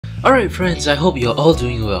Alright friends, I hope you're all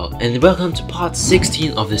doing well, and welcome to part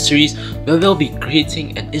 16 of the series where we'll be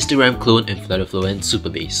creating an Instagram clone in FlutterFlow and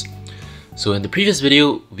Supabase. So in the previous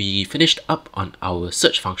video, we finished up on our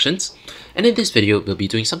search functions, and in this video, we'll be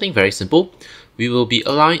doing something very simple. We will be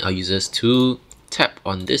allowing our users to tap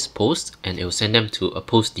on this post and it will send them to a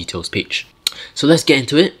post details page. So let's get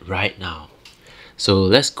into it right now. So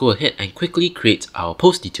let's go ahead and quickly create our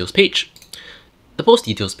post details page. The post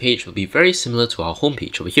details page will be very similar to our home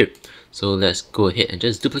page over here. So let's go ahead and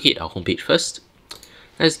just duplicate our home page first.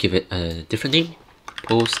 Let's give it a different name,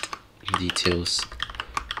 post details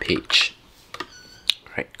page.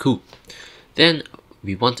 Alright, cool. Then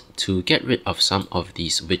we want to get rid of some of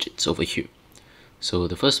these widgets over here. So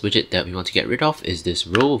the first widget that we want to get rid of is this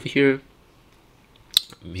row over here.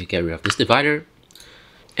 We get rid of this divider.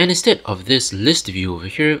 And instead of this list view over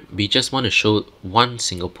here, we just want to show one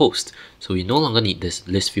single post. So we no longer need this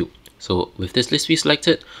list view. So with this list view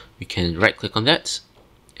selected, we can right click on that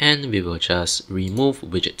and we will just remove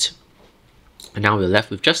widget. And now we're left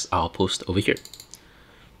with just our post over here.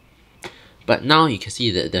 But now you can see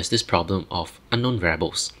that there's this problem of unknown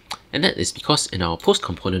variables. And that is because in our post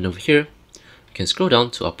component over here, we can scroll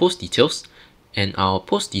down to our post details and our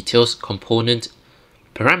post details component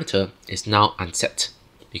parameter is now unset,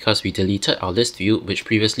 because we deleted our list view which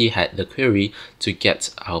previously had the query to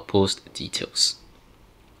get our post details.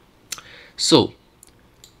 So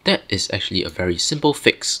that is actually a very simple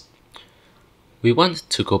fix. We want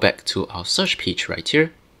to go back to our search page right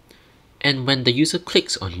here, and when the user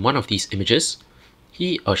clicks on one of these images,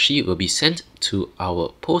 he or she will be sent to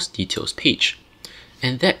our post details page,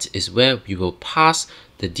 and that is where we will pass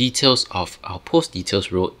the details of our post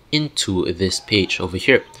details row into this page over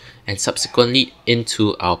here, and subsequently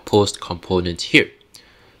into our post component here.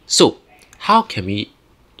 So how can we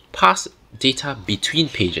pass data between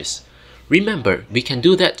pages? Remember, we can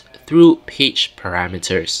do that through page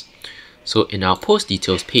parameters. So in our post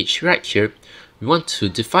details page right here, we want to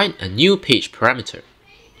define a new page parameter.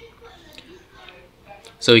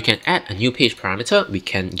 So we can add a new page parameter. We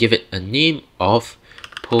can give it a name of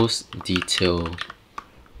post detail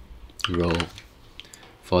row.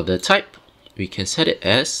 For the type, we can set it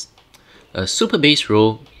as a Supabase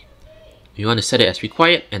row. We want to set it as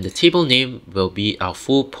required, and the table name will be our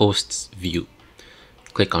full posts view.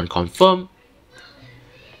 Click on confirm.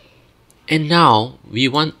 And now we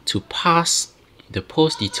want to pass the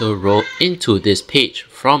post detail row into this page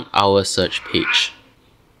from our search page.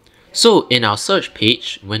 So in our search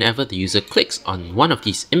page, whenever the user clicks on one of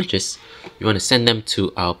these images, we want to send them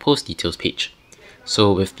to our post details page.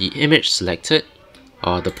 So with the image selected,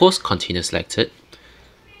 or the post container selected,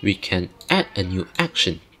 we can add a new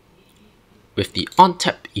action with the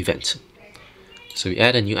onTap event. So we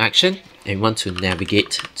add a new action and we want to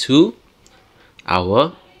navigate to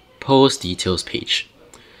our post details page.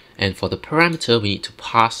 And for the parameter, we need to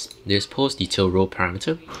pass this post detail row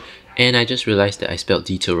parameter. And I just realized that I spelled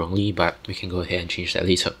detail wrongly, but we can go ahead and change that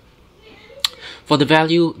later. For the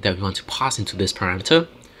value that we want to pass into this parameter,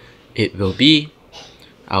 it will be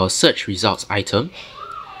our search results item,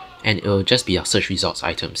 and it will just be our search results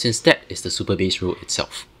item since that is the Supabase row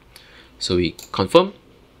itself. So we confirm,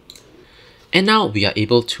 and now we are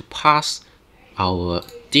able to pass our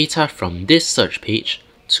data from this search page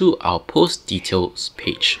to our post details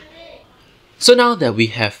page. So now that we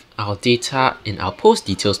have our data in our post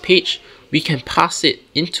details page, we can pass it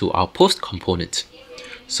into our post component.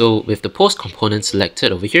 So with the post component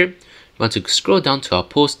selected over here, we want to scroll down to our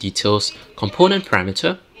post details component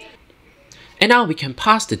parameter. And now we can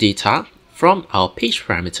pass the data from our page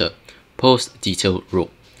parameter, post detail row.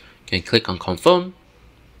 You can click on confirm.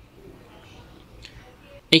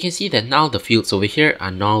 And you can see that now the fields over here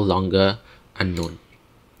are no longer unknown.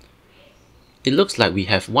 It looks like we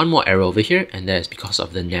have one more error over here, and that is because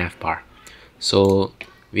of the navbar. So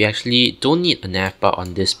we actually don't need a navbar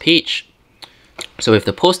on this page. So with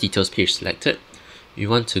the post details page selected, we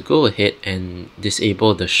want to go ahead and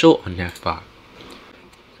disable the show on navbar.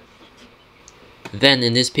 Then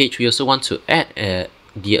in this page, we also want to add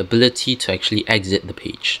the ability to actually exit the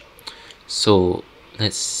page. So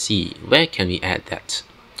let's see, where can we add that?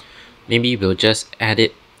 Maybe we'll just add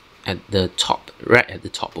it at the top, right at the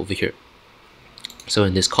top over here. So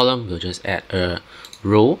in this column, we'll just add a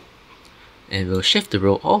row, and we'll shift the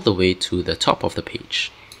row all the way to the top of the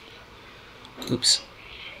page. Oops.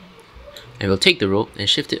 And we'll take the row and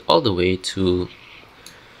shift it all the way to,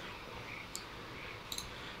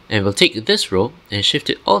 and we'll take this row and shift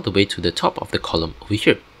it all the way to the top of the column over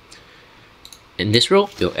here. In this row,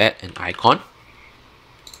 we'll add an icon,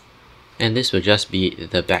 and this will just be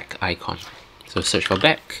the back icon. So search for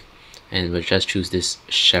back, and we'll just choose this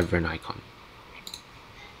chevron icon.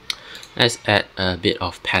 Let's add a bit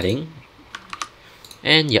of padding,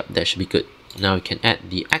 and yep, that should be good. Now we can add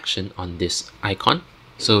the action on this icon.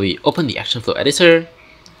 So we open the action flow editor,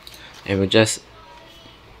 and we'll just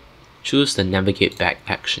choose the navigate back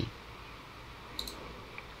action.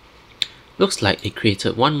 Looks like it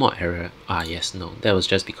created one more error. Yes, no, that was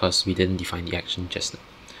just because we didn't define the action just now.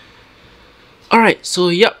 Alright, so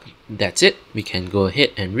yep, that's it. We can go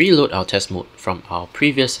ahead and reload our test mode from our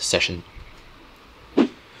previous session.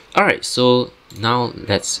 Alright, so now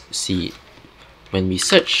let's see. When we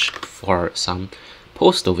search for some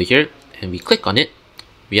post over here and we click on it,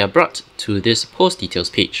 we are brought to this post details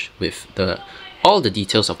page with all the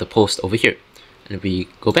details of the post over here. And if we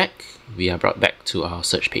go back, we are brought back to our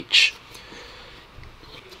search page.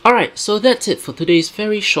 Alright, so that's it for today's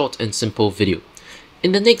very short and simple video.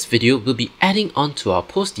 In the next video, we'll be adding on to our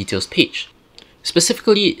post details page,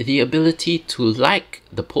 specifically the ability to like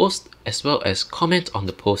the post as well as comment on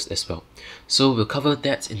the post as well. So we'll cover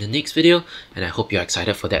that in the next video, and I hope you're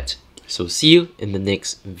excited for that. So see you in the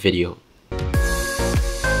next video.